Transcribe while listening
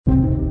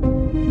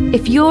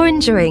If you're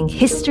enjoying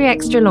History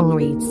Extra long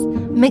reads,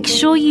 make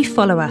sure you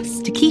follow us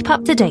to keep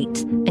up to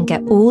date and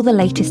get all the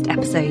latest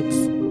episodes.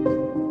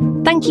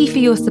 Thank you for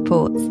your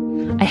support.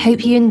 I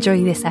hope you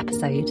enjoy this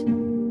episode.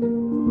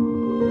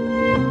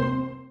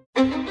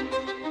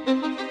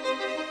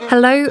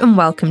 Hello and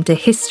welcome to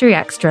History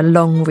Extra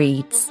long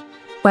reads,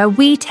 where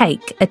we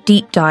take a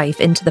deep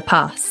dive into the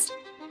past,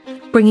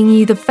 bringing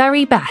you the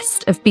very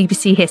best of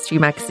BBC History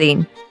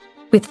magazine,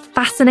 with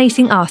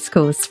fascinating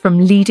articles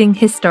from leading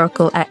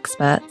historical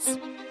experts.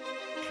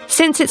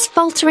 Since its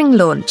faltering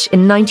launch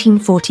in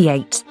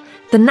 1948,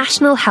 the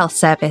National Health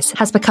Service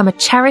has become a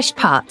cherished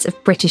part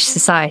of British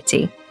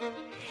society.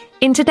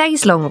 In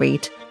today's long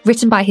read,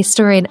 written by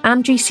historian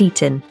Andrew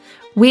Seaton,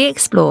 we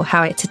explore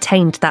how it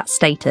attained that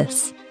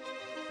status.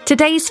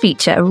 Today's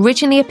feature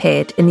originally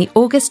appeared in the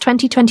August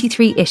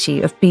 2023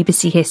 issue of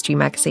BBC History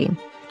magazine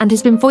and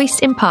has been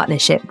voiced in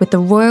partnership with the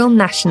Royal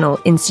National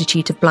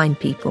Institute of Blind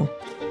People.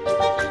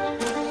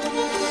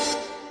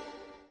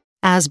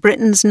 As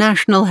Britain's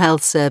National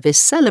Health Service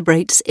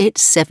celebrates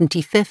its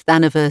 75th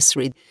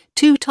anniversary,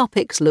 two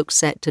topics look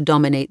set to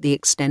dominate the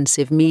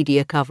extensive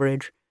media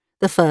coverage.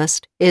 The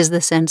first is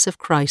the sense of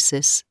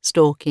crisis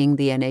stalking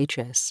the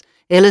NHS,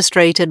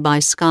 illustrated by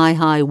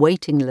sky-high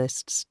waiting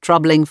lists,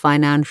 troubling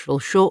financial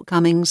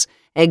shortcomings,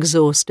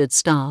 exhausted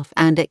staff,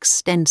 and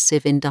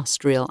extensive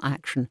industrial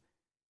action.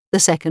 The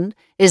second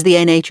is the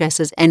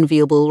NHS's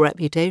enviable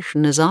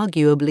reputation as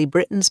arguably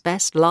Britain's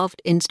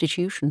best-loved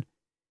institution.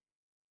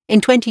 In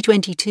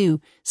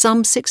 2022,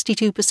 some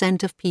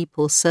 62% of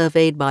people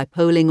surveyed by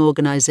polling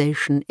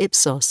organisation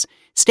Ipsos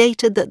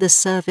stated that the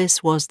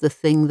service was the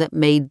thing that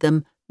made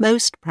them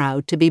most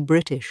proud to be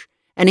British,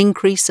 an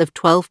increase of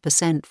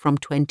 12% from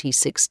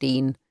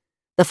 2016.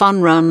 The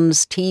fun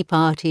runs, tea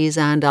parties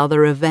and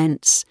other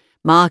events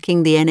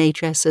marking the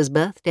NHS's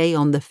birthday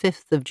on the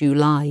 5th of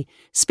July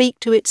speak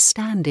to its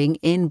standing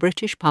in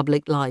British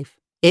public life.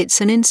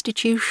 It's an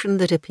institution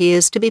that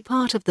appears to be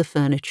part of the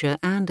furniture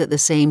and at the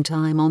same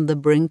time on the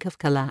brink of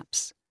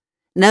collapse.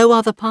 No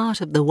other part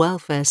of the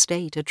welfare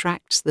state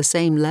attracts the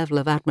same level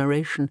of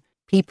admiration.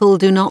 People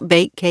do not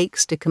bake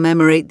cakes to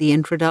commemorate the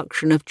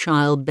introduction of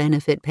child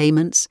benefit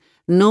payments,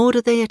 nor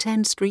do they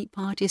attend street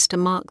parties to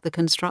mark the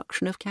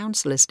construction of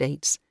council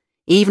estates.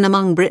 Even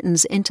among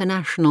Britain's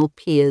international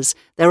peers,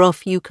 there are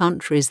few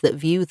countries that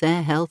view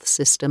their health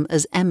system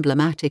as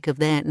emblematic of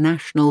their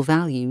national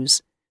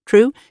values.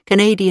 True,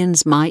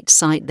 Canadians might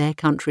cite their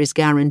country's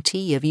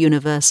guarantee of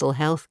universal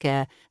health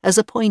care as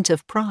a point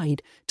of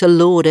pride to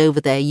lord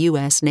over their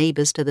US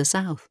neighbours to the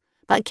south,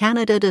 but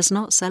Canada does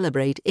not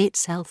celebrate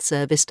its health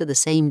service to the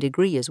same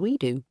degree as we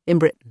do in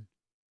Britain.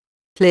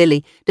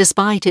 Clearly,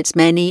 despite its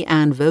many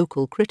and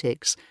vocal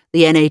critics,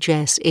 the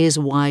NHS is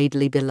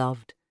widely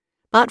beloved.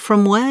 But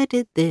from where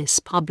did this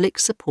public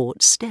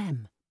support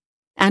stem?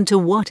 And to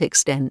what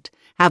extent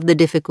have the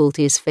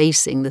difficulties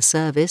facing the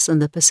service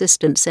and the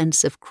persistent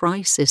sense of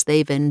crisis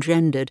they've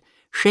engendered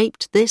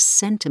shaped this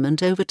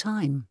sentiment over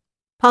time?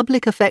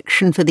 Public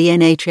affection for the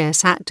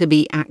NHS had to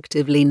be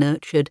actively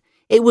nurtured.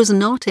 It was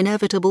not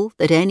inevitable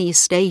that any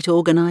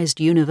state-organised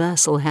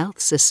universal health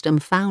system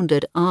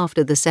founded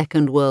after the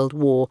Second World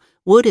War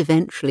would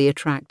eventually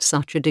attract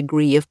such a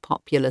degree of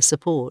popular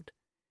support.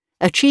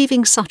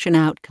 Achieving such an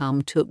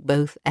outcome took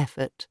both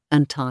effort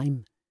and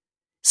time.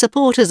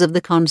 Supporters of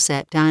the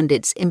concept and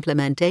its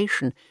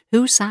implementation,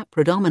 who sat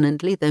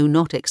predominantly, though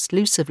not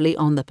exclusively,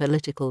 on the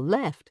political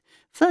left,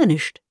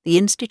 furnished the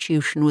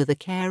institution with a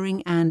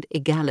caring and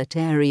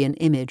egalitarian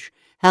image,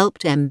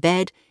 helped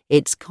embed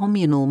its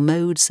communal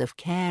modes of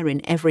care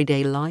in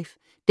everyday life,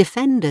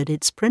 defended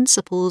its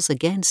principles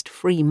against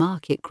free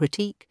market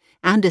critique,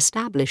 and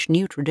established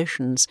new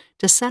traditions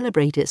to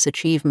celebrate its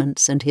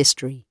achievements and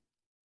history.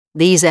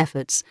 These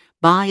efforts,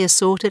 by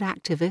assorted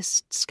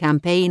activists,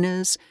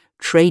 campaigners,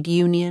 trade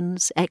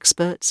unions,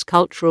 experts,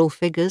 cultural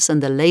figures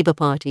and the Labour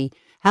Party,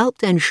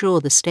 helped ensure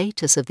the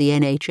status of the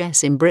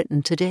NHS in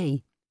Britain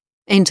today.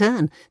 In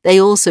turn, they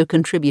also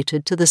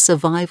contributed to the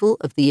survival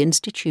of the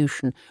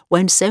institution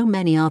when so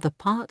many other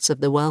parts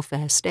of the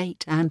welfare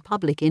state and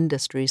public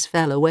industries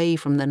fell away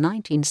from the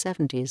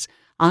 1970s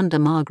under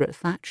Margaret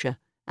Thatcher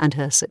and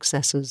her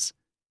successors.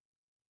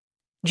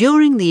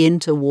 During the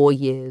interwar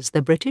years,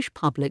 the British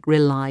public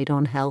relied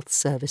on health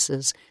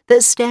services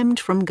that stemmed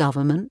from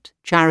government,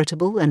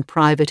 charitable and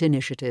private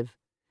initiative.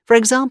 For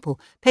example,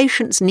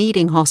 patients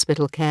needing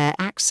hospital care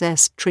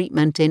accessed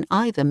treatment in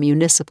either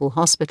municipal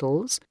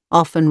hospitals,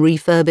 often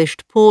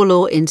refurbished poor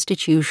law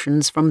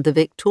institutions from the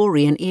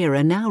Victorian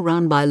era now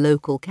run by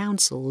local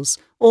councils,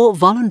 or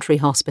voluntary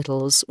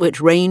hospitals,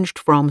 which ranged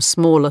from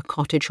smaller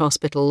cottage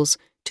hospitals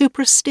to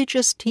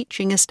prestigious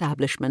teaching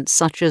establishments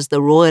such as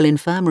the Royal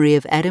Infirmary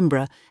of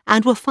Edinburgh,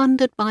 and were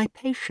funded by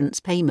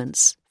patients'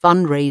 payments,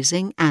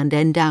 fundraising and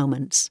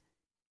endowments.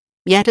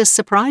 Yet as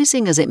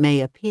surprising as it may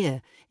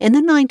appear, in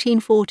the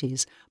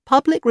 1940s,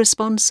 public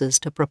responses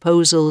to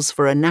proposals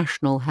for a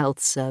national health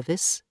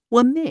service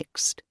were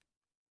mixed.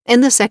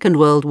 In the Second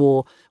World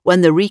War,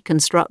 when the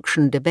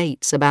Reconstruction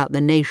debates about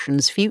the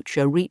nation's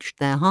future reached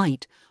their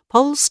height,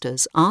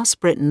 pollsters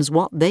asked Britons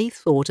what they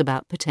thought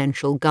about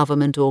potential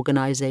government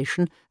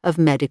organisation of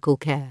medical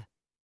care.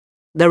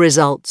 The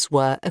results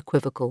were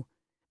equivocal.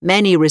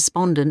 Many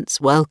respondents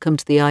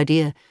welcomed the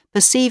idea,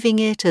 perceiving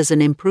it as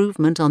an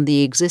improvement on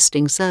the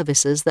existing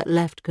services that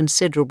left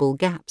considerable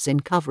gaps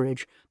in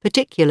coverage,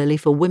 particularly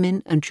for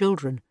women and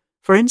children.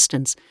 For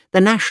instance,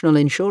 the national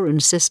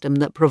insurance system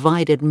that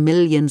provided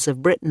millions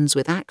of Britons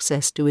with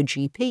access to a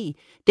GP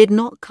did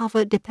not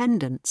cover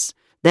dependents,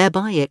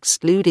 thereby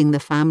excluding the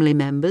family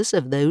members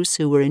of those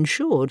who were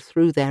insured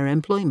through their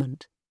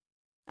employment.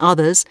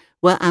 Others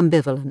were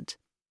ambivalent.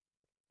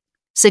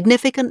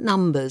 Significant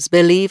numbers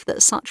believed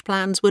that such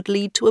plans would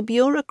lead to a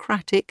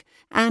bureaucratic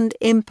and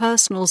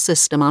impersonal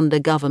system under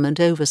government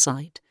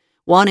oversight,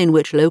 one in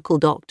which local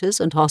doctors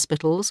and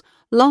hospitals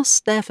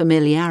lost their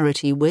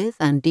familiarity with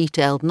and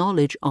detailed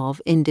knowledge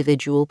of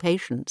individual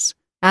patients.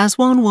 As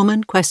one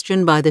woman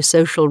questioned by the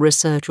social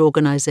research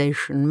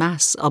organisation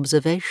Mass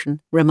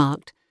Observation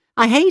remarked,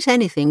 "I hate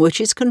anything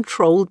which is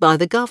controlled by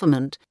the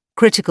government."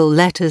 Critical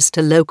letters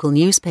to local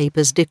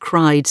newspapers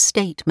decried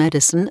state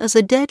medicine as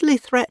a deadly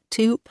threat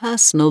to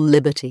personal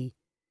liberty.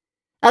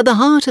 At the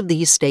heart of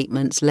these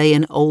statements lay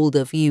an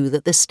older view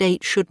that the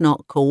state should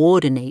not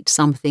coordinate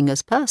something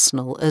as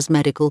personal as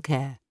medical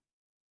care.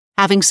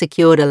 Having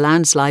secured a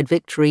landslide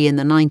victory in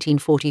the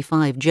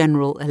 1945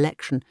 general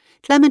election,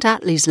 Clement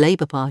Attlee's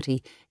Labour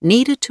Party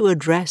needed to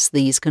address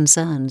these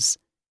concerns.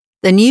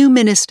 The new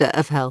Minister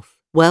of Health,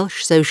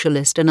 Welsh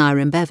socialist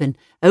Aneurin Bevan,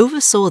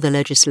 oversaw the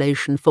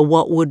legislation for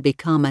what would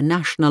become a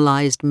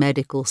nationalised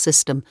medical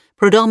system,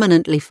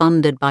 predominantly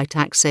funded by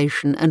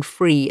taxation and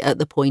free at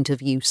the point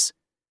of use.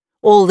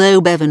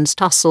 Although Bevan's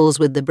tussles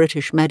with the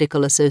British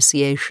Medical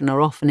Association are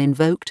often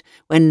invoked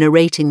when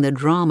narrating the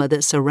drama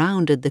that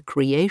surrounded the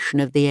creation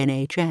of the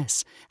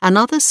NHS,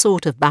 another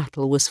sort of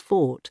battle was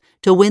fought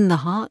to win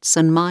the hearts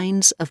and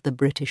minds of the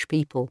British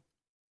people.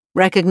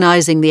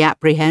 Recognising the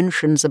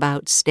apprehensions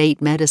about state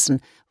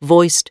medicine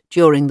voiced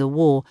during the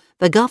war,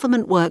 the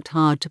government worked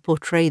hard to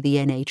portray the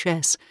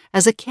NHS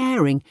as a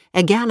caring,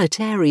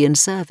 egalitarian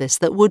service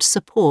that would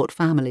support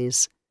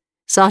families.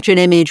 Such an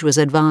image was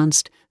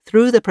advanced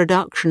through the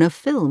production of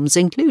films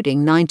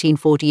including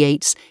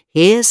 1948's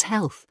Here's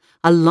Health,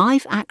 a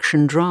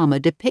live-action drama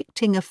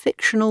depicting a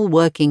fictional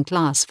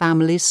working-class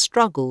family's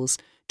struggles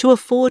to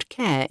afford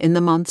care in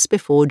the months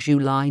before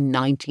July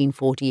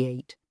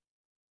 1948.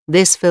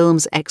 This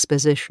film's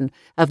exposition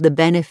of the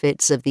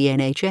benefits of the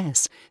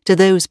NHS to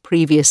those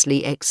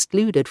previously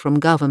excluded from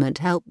government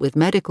help with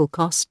medical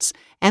costs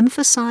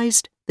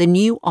emphasised the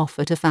new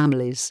offer to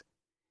families.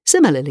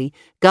 Similarly,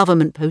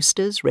 government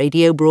posters,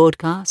 radio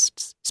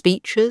broadcasts,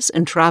 speeches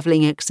and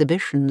travelling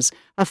exhibitions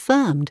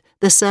affirmed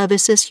the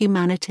service's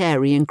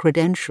humanitarian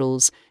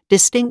credentials,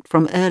 distinct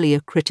from earlier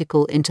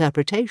critical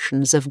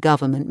interpretations of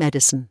government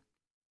medicine.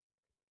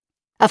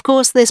 Of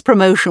course, this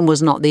promotion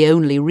was not the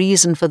only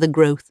reason for the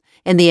growth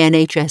in the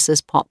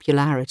NHS's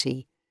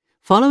popularity.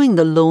 Following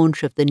the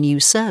launch of the new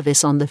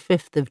service on the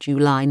 5th of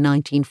July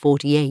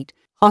 1948,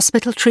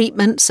 hospital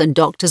treatments and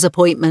doctor's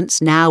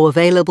appointments, now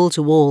available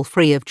to all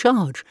free of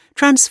charge,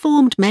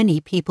 transformed many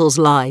people's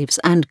lives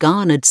and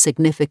garnered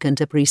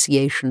significant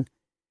appreciation.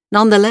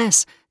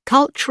 Nonetheless,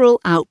 cultural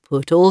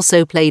output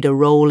also played a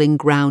role in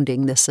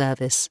grounding the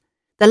service.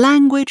 The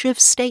language of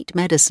state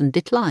medicine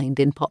declined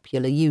in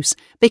popular use,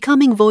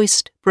 becoming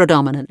voiced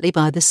predominantly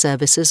by the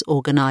service's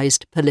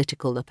organised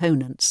political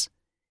opponents.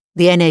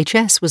 The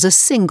NHS was a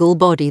single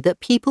body that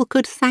people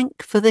could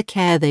thank for the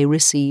care they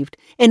received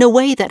in a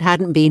way that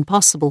hadn't been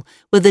possible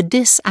with the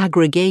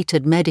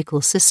disaggregated medical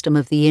system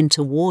of the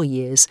interwar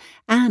years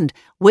and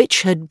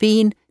which had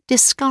been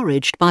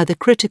discouraged by the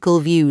critical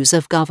views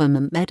of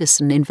government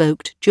medicine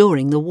invoked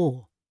during the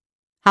war.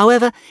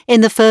 However,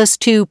 in the first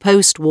two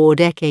post-war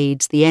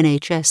decades, the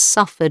NHS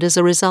suffered as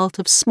a result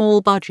of small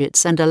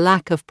budgets and a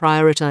lack of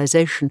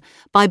prioritisation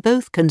by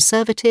both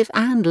Conservative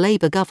and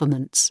Labour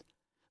governments.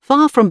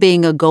 Far from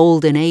being a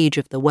golden age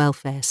of the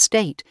welfare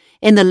state,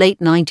 in the late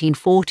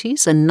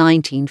 1940s and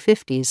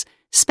 1950s,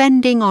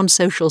 spending on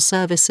social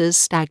services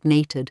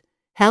stagnated,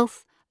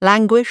 health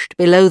languished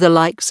below the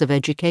likes of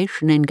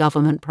education in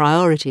government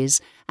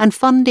priorities, and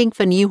funding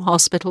for new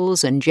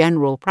hospitals and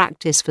general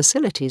practice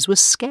facilities was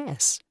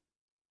scarce.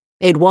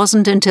 It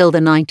wasn't until the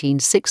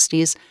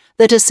 1960s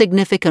that a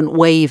significant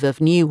wave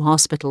of new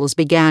hospitals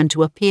began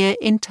to appear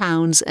in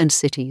towns and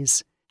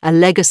cities, a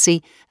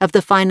legacy of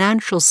the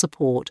financial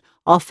support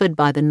offered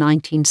by the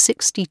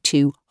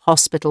 1962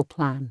 Hospital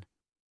Plan.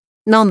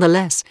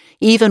 Nonetheless,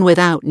 even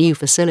without new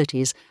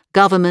facilities,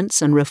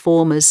 governments and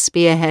reformers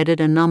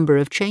spearheaded a number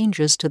of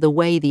changes to the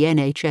way the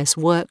NHS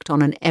worked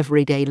on an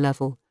everyday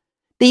level.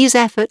 These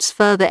efforts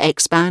further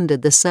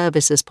expanded the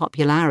service's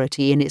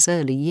popularity in its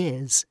early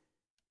years.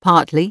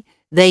 Partly,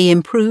 they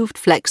improved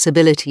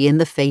flexibility in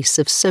the face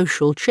of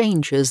social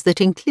changes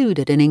that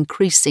included an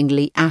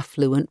increasingly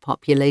affluent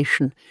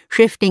population,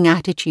 shifting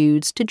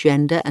attitudes to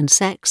gender and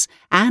sex,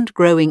 and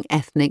growing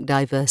ethnic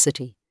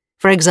diversity.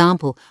 For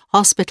example,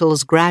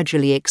 hospitals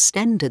gradually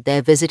extended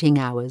their visiting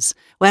hours,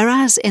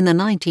 whereas in the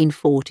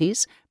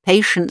 1940s,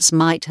 patients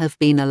might have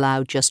been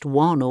allowed just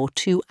 1 or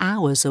 2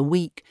 hours a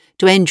week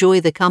to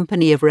enjoy the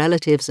company of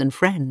relatives and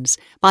friends.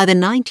 By the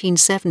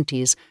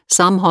 1970s,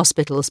 some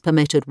hospitals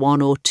permitted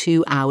 1 or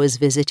 2 hours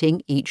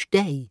visiting each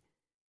day.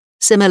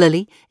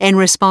 Similarly, in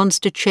response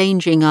to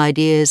changing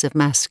ideas of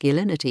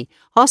masculinity,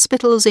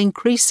 hospitals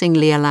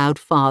increasingly allowed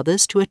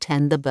fathers to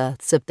attend the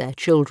births of their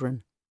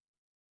children.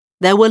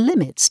 There were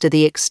limits to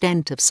the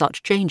extent of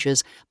such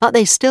changes, but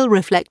they still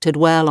reflected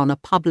well on a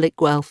public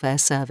welfare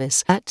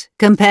service that,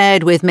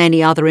 compared with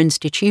many other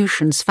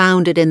institutions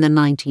founded in the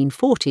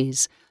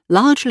 1940s,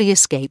 largely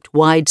escaped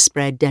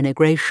widespread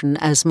denigration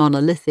as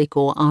monolithic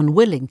or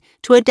unwilling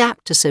to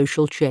adapt to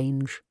social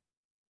change.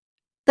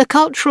 The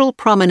cultural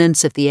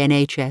prominence of the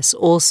NHS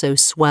also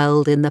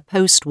swelled in the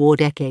post-war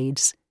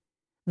decades.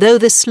 Though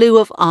the slew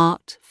of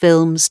art,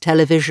 films,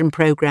 television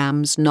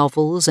programmes,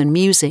 novels and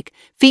music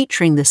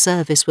featuring the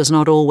service was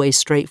not always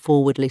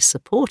straightforwardly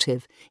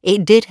supportive,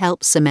 it did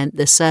help cement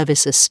the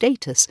service's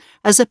status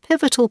as a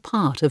pivotal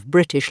part of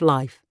British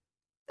life.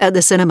 At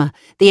the cinema,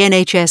 the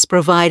NHS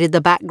provided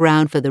the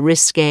background for the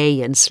risque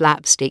and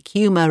slapstick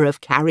humour of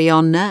Carry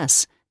On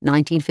Nurse,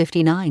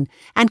 1959,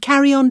 and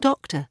Carry On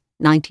Doctor,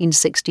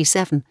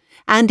 1967,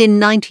 and in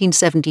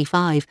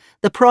 1975,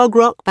 the prog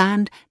rock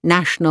band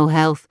National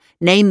Health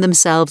named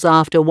themselves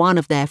after one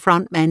of their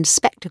frontmen's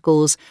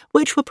spectacles,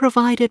 which were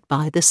provided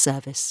by the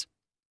service.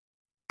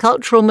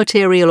 Cultural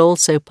material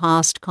also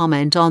passed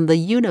comment on the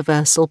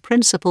universal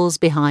principles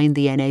behind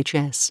the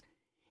NHS.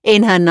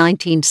 In her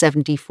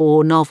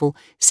 1974 novel,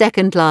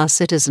 Second Class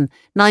Citizen,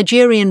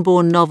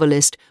 Nigerian-born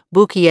novelist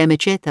Buki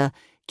Emecheta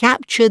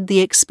captured the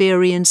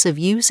experience of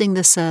using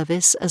the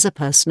service as a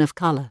person of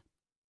colour.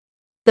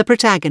 The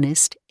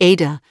protagonist,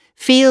 Ada,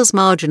 feels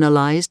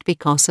marginalised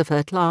because of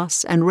her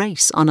class and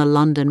race on a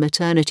London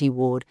maternity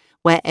ward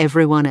where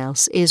everyone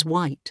else is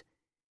white.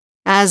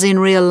 As in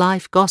real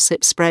life,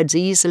 gossip spreads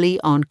easily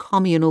on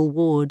communal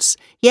wards,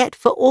 yet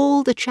for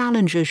all the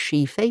challenges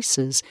she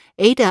faces,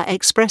 Ada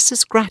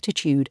expresses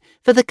gratitude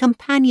for the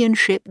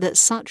companionship that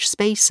such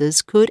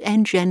spaces could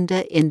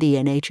engender in the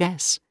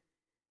NHS.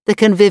 The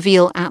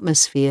convivial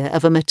atmosphere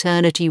of a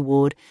maternity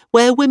ward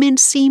where women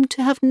seem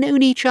to have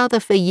known each other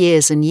for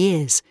years and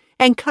years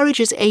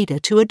encourages Ada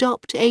to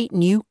adopt a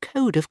new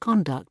code of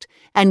conduct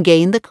and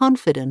gain the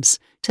confidence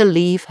to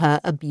leave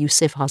her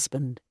abusive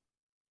husband.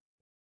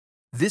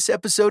 This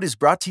episode is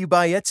brought to you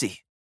by Etsy.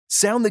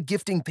 Sound the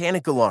gifting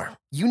panic alarm.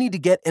 You need to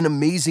get an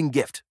amazing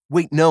gift.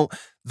 Wait, no,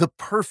 the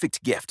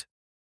perfect gift.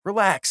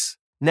 Relax.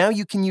 Now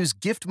you can use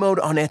gift mode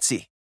on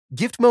Etsy.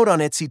 Gift mode on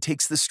Etsy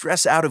takes the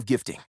stress out of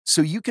gifting,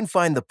 so you can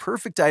find the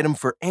perfect item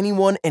for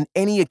anyone and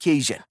any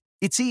occasion.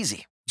 It's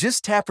easy.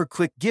 Just tap or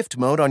click gift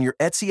mode on your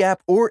Etsy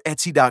app or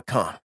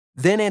Etsy.com.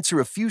 Then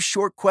answer a few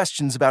short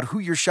questions about who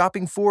you're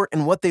shopping for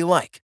and what they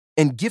like.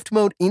 And gift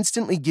mode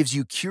instantly gives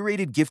you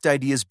curated gift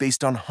ideas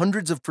based on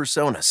hundreds of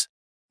personas.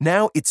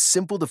 Now it's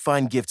simple to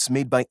find gifts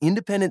made by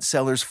independent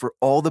sellers for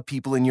all the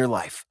people in your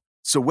life.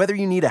 So whether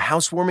you need a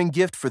housewarming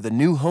gift for the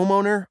new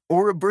homeowner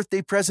or a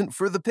birthday present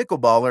for the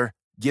pickleballer,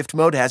 Gift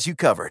Mode has you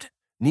covered.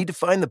 Need to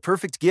find the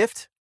perfect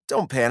gift?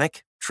 Don't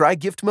panic. Try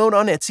Gift Mode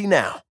on Etsy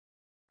now.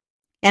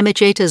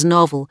 Emecheta's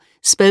novel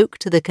spoke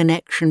to the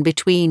connection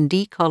between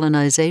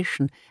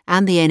decolonisation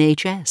and the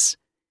NHS.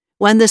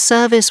 When the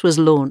service was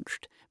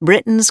launched,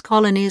 Britain's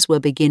colonies were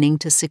beginning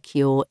to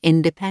secure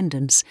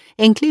independence,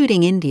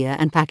 including India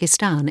and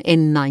Pakistan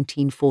in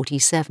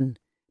 1947,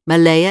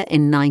 Malaya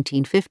in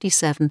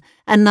 1957,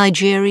 and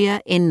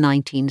Nigeria in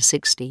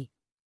 1960.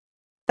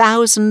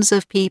 Thousands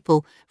of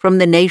people from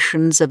the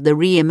nations of the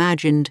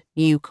reimagined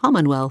New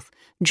Commonwealth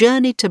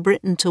journeyed to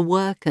Britain to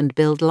work and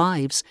build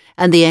lives,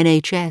 and the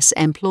NHS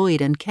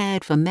employed and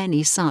cared for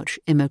many such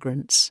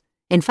immigrants.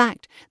 In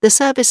fact, the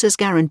service's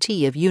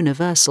guarantee of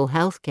universal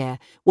healthcare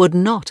would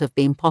not have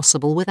been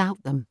possible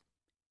without them.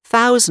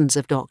 Thousands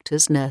of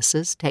doctors,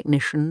 nurses,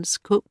 technicians,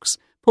 cooks,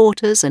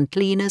 porters and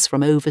cleaners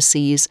from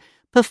overseas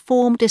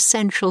performed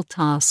essential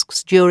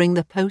tasks during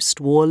the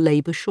post-war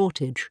labour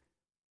shortage.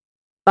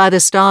 By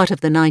the start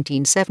of the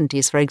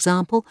 1970s, for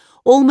example,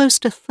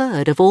 almost a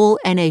third of all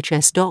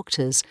NHS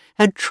doctors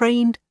had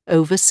trained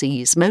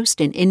overseas, most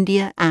in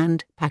India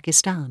and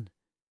Pakistan.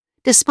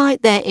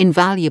 Despite their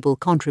invaluable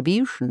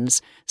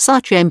contributions,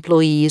 such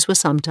employees were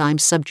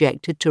sometimes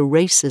subjected to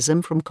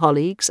racism from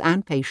colleagues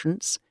and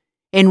patients.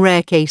 In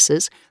rare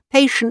cases,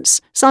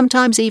 patients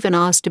sometimes even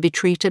asked to be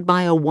treated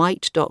by a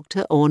white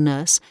doctor or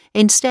nurse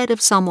instead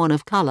of someone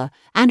of colour,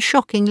 and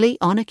shockingly,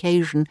 on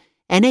occasion,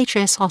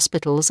 NHS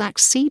hospitals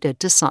acceded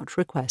to such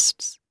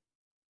requests.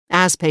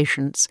 As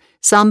patients,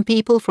 some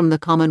people from the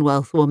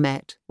Commonwealth were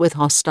met with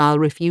hostile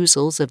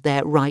refusals of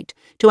their right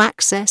to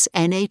access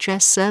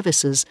NHS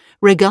services,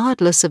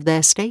 regardless of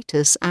their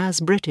status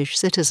as British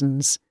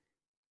citizens.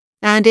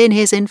 And in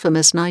his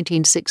infamous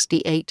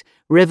 1968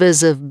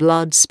 Rivers of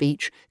Blood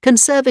speech,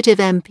 Conservative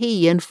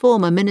MP and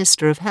former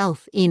Minister of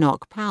Health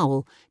Enoch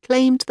Powell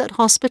claimed that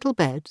hospital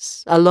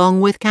beds,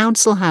 along with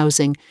council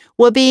housing,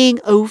 were being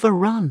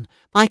overrun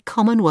by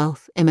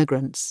Commonwealth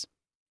immigrants.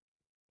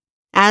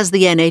 As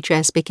the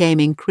NHS became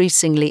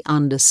increasingly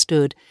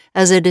understood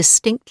as a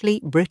distinctly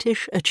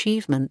British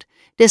achievement,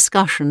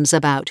 discussions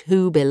about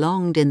who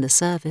belonged in the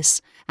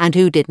service and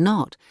who did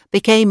not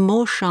became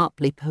more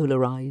sharply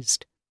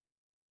polarised.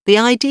 The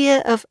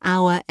idea of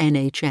our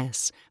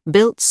NHS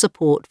built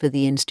support for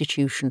the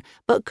institution,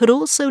 but could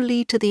also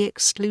lead to the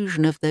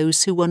exclusion of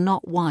those who were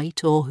not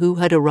white or who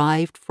had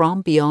arrived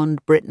from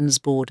beyond Britain's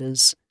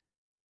borders.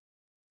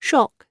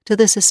 Shock to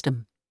the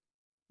system.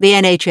 The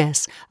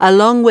NHS,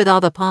 along with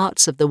other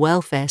parts of the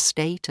welfare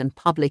state and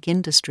public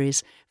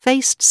industries,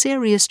 faced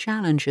serious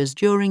challenges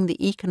during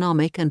the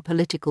economic and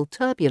political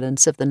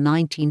turbulence of the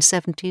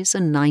 1970s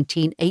and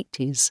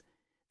 1980s.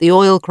 The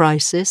oil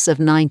crisis of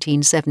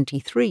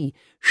 1973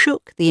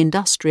 shook the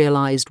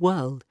industrialised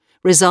world,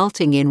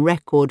 resulting in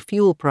record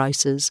fuel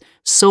prices,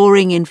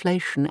 soaring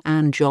inflation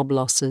and job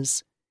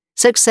losses.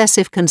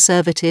 Successive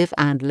Conservative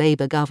and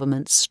Labour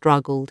governments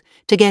struggled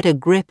to get a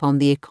grip on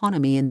the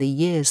economy in the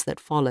years that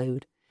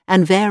followed,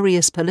 and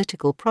various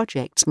political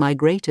projects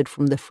migrated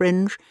from the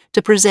fringe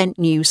to present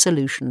new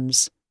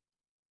solutions.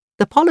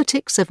 The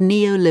politics of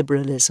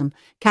neoliberalism,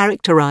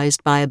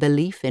 characterised by a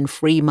belief in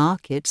free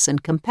markets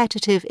and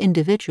competitive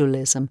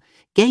individualism,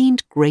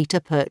 gained greater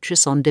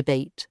purchase on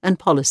debate and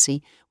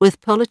policy,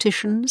 with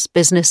politicians,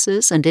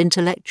 businesses and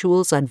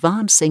intellectuals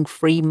advancing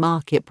free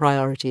market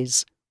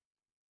priorities.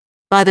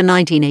 By the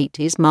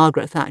 1980s,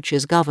 Margaret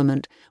Thatcher's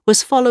government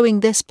was following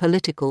this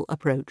political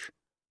approach.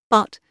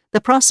 But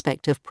the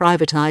prospect of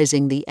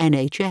privatising the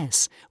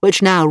NHS,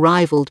 which now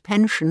rivaled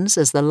pensions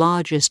as the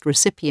largest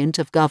recipient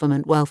of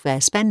government welfare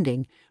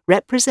spending,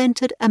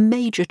 represented a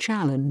major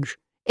challenge.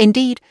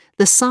 Indeed,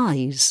 the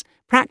size,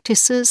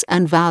 practices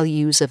and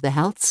values of the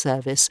health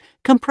service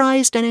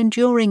comprised an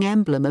enduring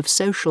emblem of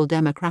social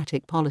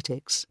democratic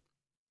politics.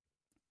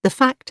 The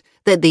fact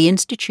that the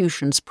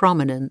institution's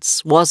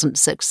prominence wasn't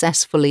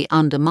successfully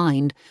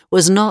undermined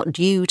was not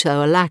due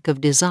to a lack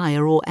of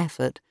desire or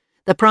effort.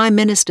 The Prime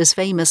Minister's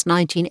famous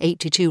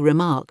 1982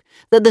 remark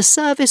that the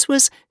service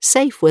was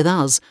safe with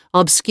us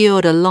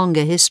obscured a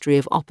longer history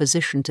of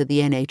opposition to the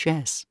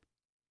NHS.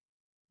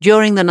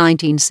 During the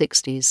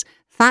 1960s,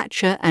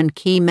 Thatcher and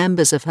key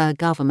members of her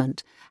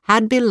government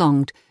had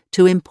belonged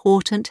to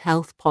important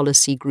health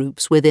policy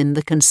groups within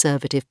the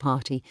Conservative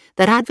Party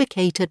that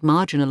advocated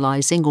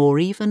marginalising or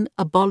even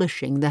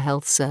abolishing the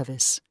health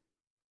service.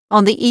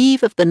 On the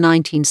eve of the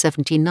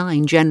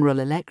 1979 general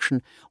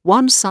election,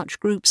 one such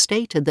group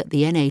stated that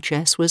the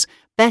NHS was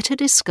better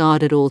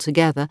discarded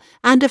altogether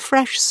and a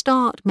fresh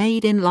start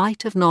made in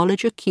light of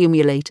knowledge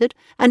accumulated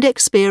and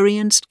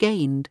experience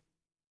gained.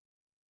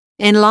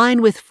 In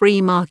line with free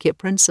market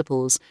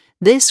principles,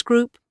 this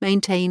group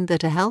maintained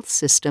that a health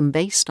system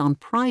based on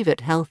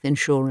private health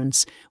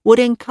insurance would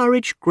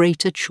encourage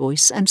greater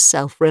choice and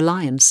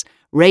self-reliance,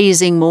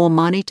 raising more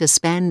money to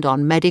spend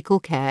on medical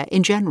care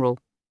in general.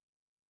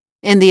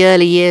 In the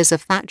early years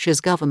of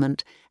Thatcher's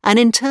government, an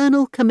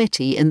internal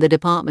committee in the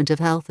Department of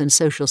Health and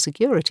Social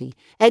Security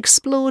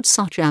explored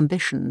such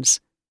ambitions.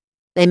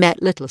 They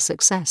met little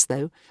success,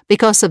 though,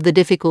 because of the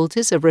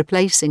difficulties of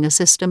replacing a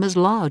system as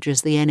large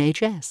as the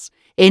NHS,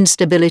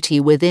 instability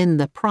within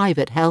the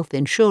private health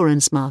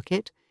insurance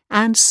market,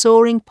 and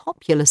soaring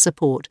popular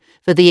support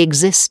for the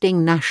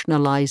existing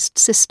nationalised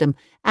system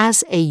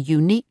as a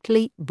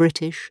uniquely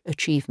British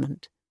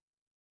achievement.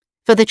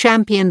 For the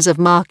champions of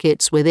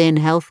markets within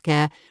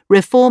healthcare,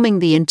 reforming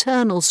the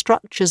internal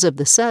structures of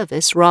the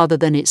service rather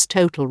than its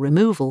total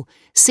removal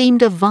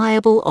seemed a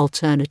viable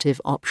alternative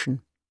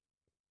option.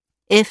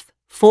 If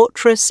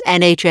Fortress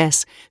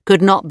NHS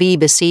could not be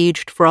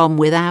besieged from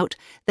without,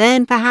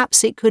 then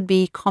perhaps it could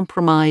be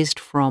compromised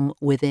from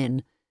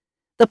within.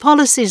 The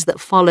policies that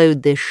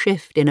followed this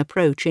shift in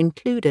approach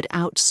included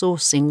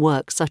outsourcing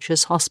work such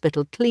as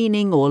hospital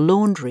cleaning or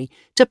laundry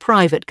to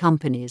private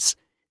companies,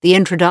 the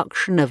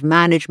introduction of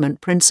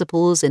management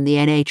principles in the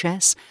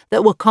NHS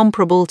that were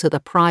comparable to the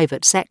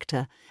private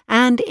sector,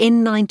 and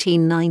in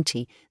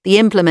 1990, the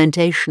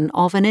implementation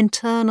of an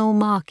internal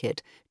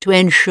market to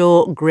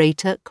ensure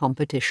greater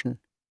competition.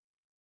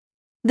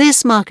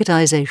 This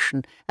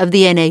marketisation of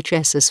the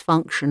NHS's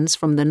functions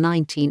from the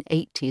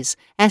 1980s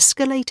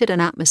escalated an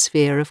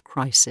atmosphere of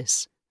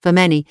crisis. For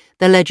many,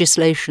 the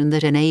legislation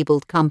that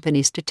enabled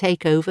companies to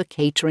take over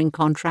catering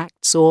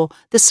contracts or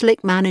the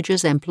slick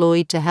managers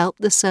employed to help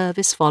the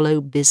service follow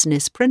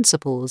business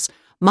principles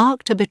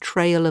marked a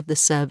betrayal of the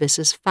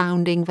service's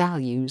founding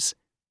values.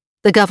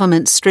 The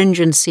government's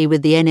stringency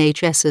with the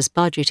NHS's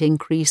budget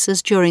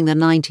increases during the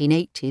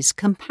 1980s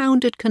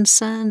compounded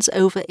concerns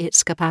over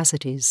its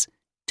capacities.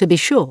 To be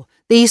sure,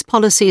 these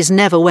policies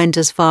never went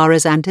as far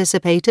as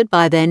anticipated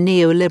by their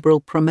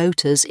neoliberal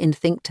promoters in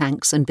think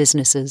tanks and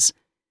businesses.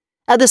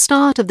 At the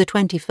start of the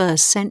 21st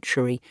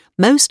century,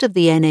 most of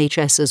the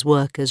NHS's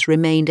workers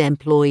remained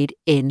employed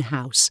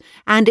in-house,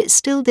 and it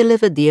still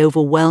delivered the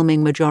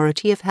overwhelming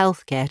majority of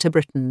healthcare to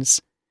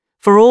Britons.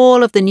 For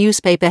all of the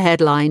newspaper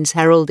headlines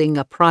heralding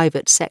a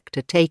private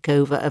sector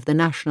takeover of the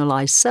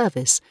nationalised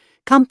service,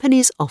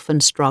 companies often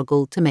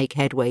struggled to make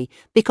headway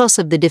because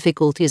of the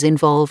difficulties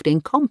involved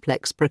in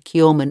complex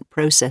procurement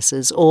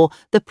processes or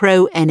the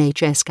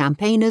pro-NHS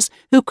campaigners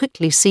who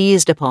quickly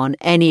seized upon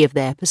any of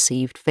their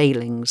perceived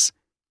failings.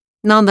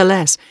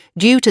 Nonetheless,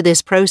 due to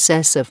this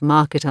process of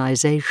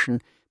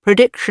marketisation,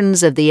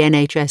 predictions of the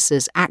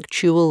NHS's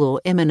actual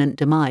or imminent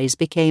demise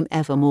became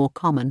ever more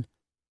common.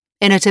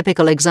 In a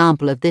typical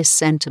example of this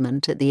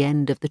sentiment at the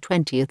end of the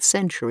 20th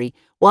century,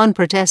 one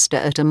protester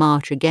at a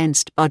march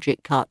against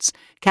budget cuts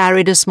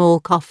carried a small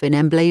coffin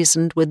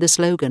emblazoned with the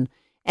slogan,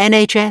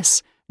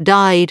 "NHS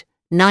died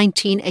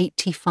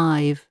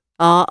 1985,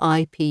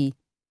 RIP."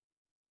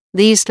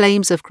 These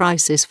claims of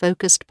crisis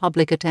focused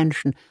public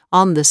attention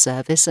on the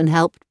service and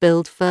helped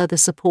build further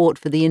support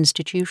for the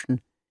institution.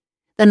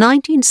 The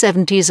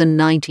 1970s and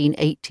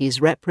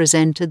 1980s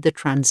represented the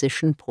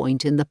transition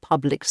point in the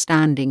public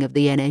standing of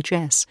the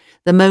NHS,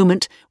 the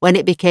moment when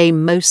it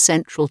became most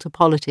central to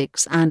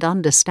politics and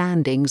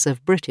understandings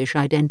of British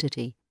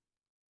identity.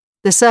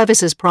 The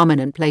service's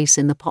prominent place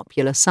in the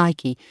popular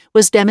psyche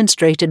was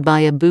demonstrated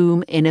by a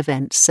boom in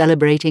events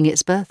celebrating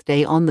its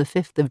birthday on the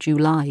 5th of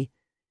July.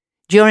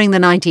 During the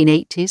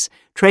 1980s,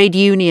 trade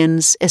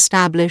unions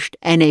established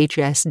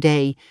NHS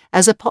Day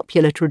as a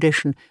popular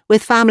tradition,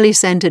 with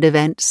family-centred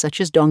events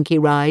such as donkey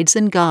rides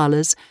and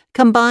galas,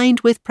 combined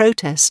with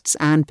protests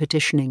and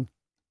petitioning.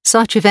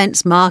 Such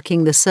events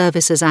marking the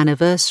service's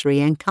anniversary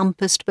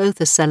encompassed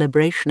both a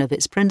celebration of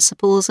its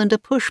principles and a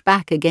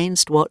pushback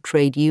against what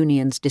trade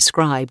unions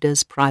described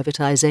as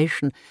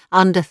privatisation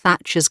under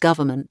Thatcher's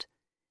government.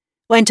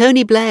 When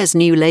Tony Blair's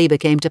New Labour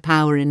came to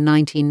power in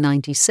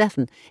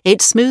 1997,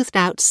 it smoothed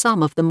out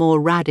some of the more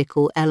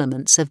radical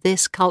elements of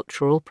this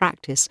cultural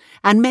practice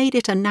and made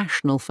it a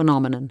national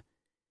phenomenon.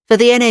 For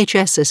the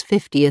NHS's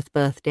 50th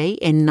birthday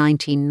in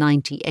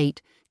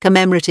 1998,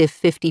 commemorative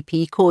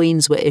 50p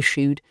coins were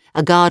issued,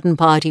 a garden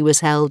party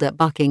was held at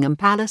Buckingham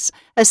Palace,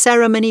 a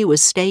ceremony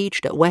was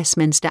staged at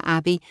Westminster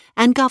Abbey,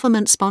 and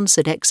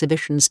government-sponsored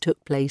exhibitions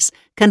took place,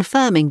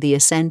 confirming the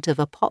ascent of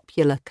a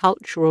popular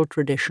cultural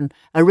tradition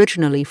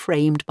originally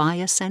framed by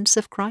a sense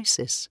of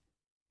crisis.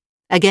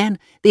 Again,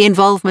 the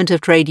involvement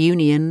of trade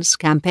unions,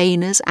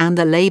 campaigners, and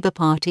the Labour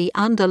Party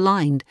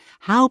underlined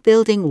how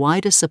building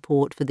wider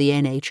support for the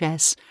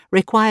NHS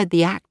required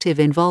the active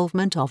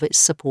involvement of its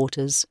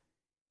supporters.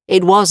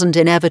 It wasn't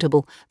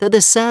inevitable that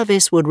the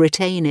service would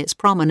retain its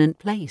prominent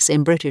place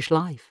in British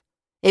life.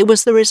 It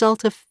was the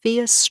result of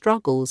fierce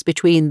struggles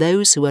between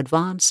those who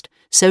advanced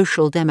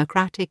social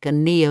democratic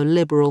and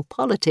neoliberal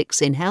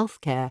politics in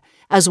healthcare,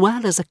 as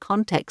well as a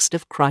context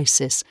of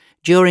crisis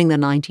during the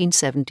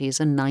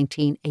 1970s and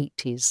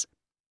 1980s.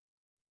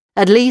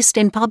 At least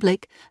in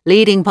public,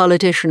 leading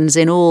politicians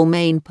in all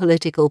main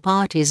political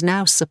parties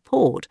now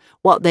support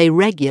what they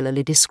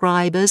regularly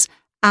describe as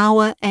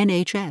our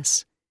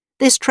NHS.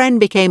 This trend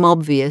became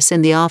obvious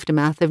in the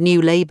aftermath of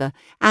New Labour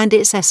and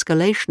its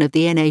escalation of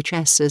the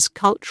NHS's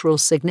cultural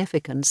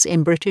significance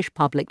in British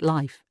public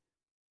life.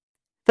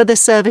 For the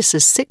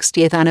service's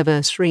 60th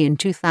anniversary in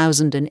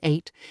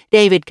 2008,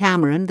 David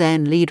Cameron,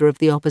 then leader of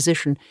the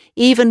opposition,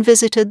 even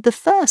visited the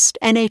first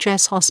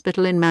NHS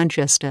hospital in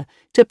Manchester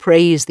to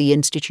praise the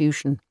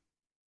institution.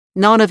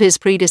 None of his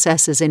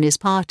predecessors in his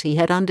party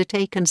had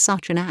undertaken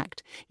such an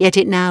act, yet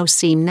it now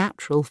seemed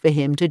natural for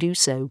him to do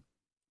so.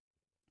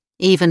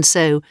 Even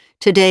so,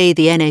 today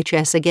the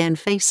NHS again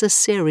faces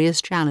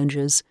serious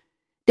challenges.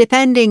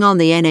 Depending on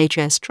the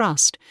NHS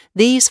Trust,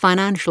 these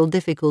financial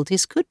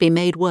difficulties could be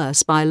made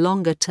worse by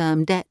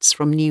longer-term debts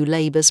from New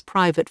Labour's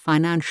Private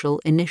Financial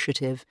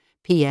Initiative,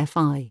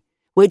 PFI,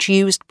 which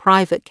used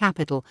private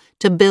capital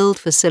to build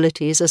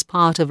facilities as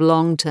part of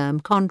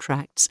long-term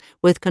contracts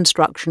with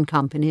construction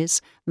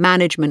companies,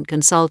 management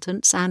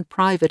consultants and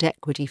private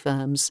equity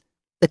firms.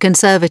 The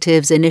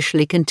Conservatives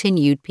initially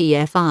continued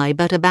PFI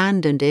but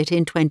abandoned it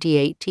in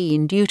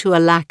 2018 due to a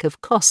lack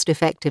of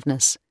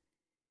cost-effectiveness.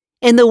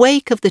 In the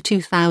wake of the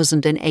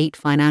 2008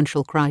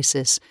 financial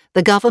crisis,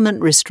 the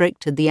government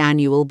restricted the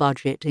annual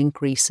budget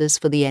increases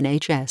for the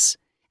NHS,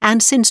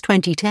 and since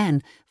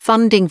 2010,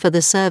 funding for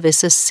the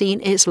service has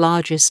seen its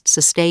largest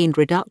sustained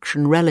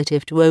reduction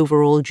relative to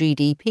overall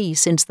GDP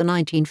since the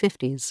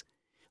 1950s.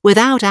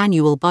 Without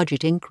annual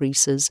budget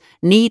increases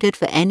needed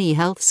for any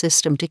health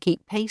system to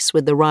keep pace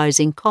with the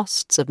rising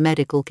costs of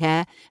medical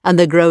care and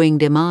the growing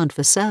demand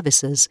for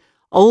services,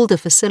 older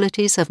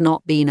facilities have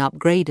not been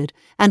upgraded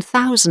and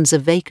thousands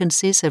of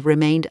vacancies have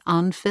remained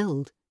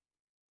unfilled.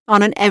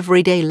 On an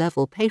everyday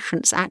level,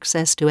 patients'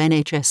 access to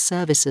NHS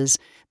services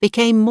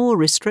became more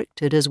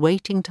restricted as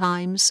waiting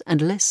times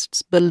and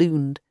lists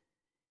ballooned.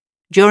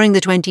 During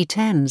the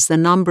 2010s, the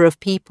number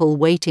of people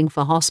waiting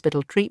for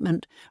hospital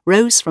treatment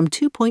rose from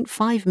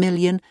 2.5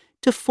 million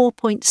to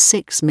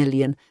 4.6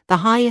 million, the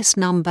highest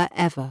number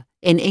ever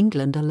in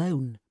England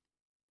alone.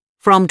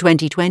 From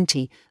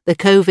 2020, the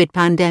COVID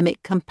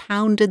pandemic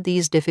compounded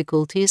these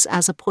difficulties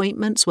as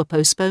appointments were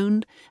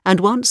postponed and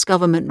once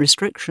government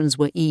restrictions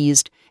were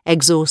eased,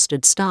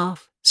 exhausted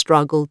staff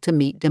struggled to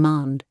meet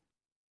demand.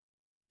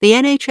 The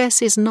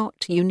NHS is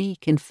not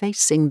unique in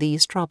facing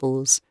these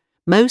troubles.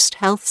 most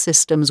health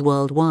systems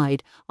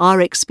worldwide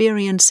are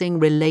experiencing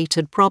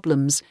related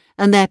problems,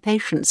 and their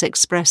patients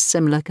express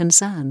similar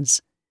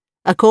concerns.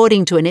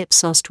 According to an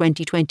Ipsos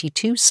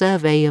 2022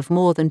 survey of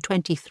more than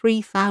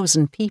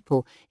 23,000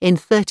 people in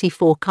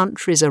 34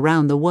 countries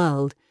around the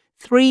world,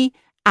 3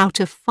 out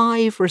of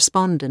 5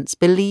 respondents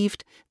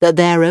believed that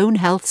their own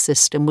health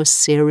system was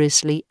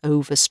seriously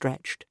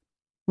overstretched.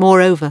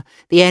 Moreover,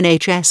 the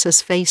NHS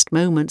has faced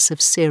moments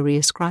of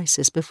serious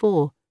crisis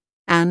before,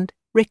 and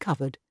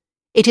recovered.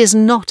 It is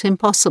not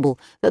impossible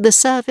that the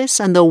service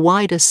and the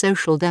wider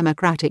social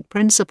democratic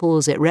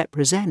principles it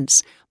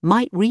represents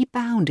might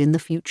rebound in the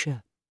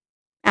future.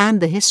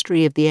 And the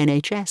history of the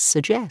NHS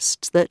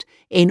suggests that,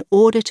 in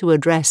order to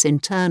address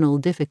internal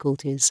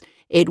difficulties,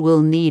 it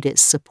will need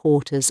its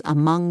supporters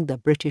among the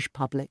British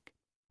public.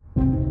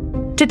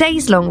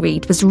 Today's long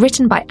read was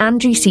written by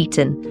Andrew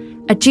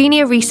Seaton, a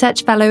junior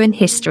research fellow in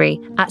history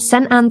at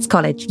St Anne's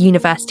College,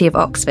 University of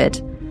Oxford,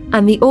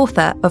 and the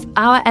author of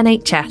Our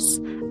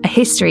NHS, a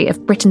history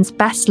of Britain's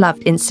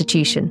best-loved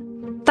institution.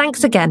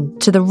 Thanks again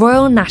to the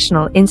Royal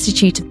National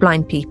Institute of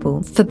Blind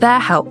People for their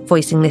help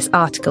voicing this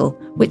article,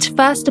 which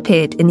first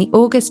appeared in the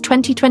August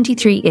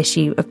 2023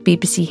 issue of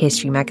BBC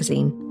History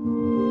magazine.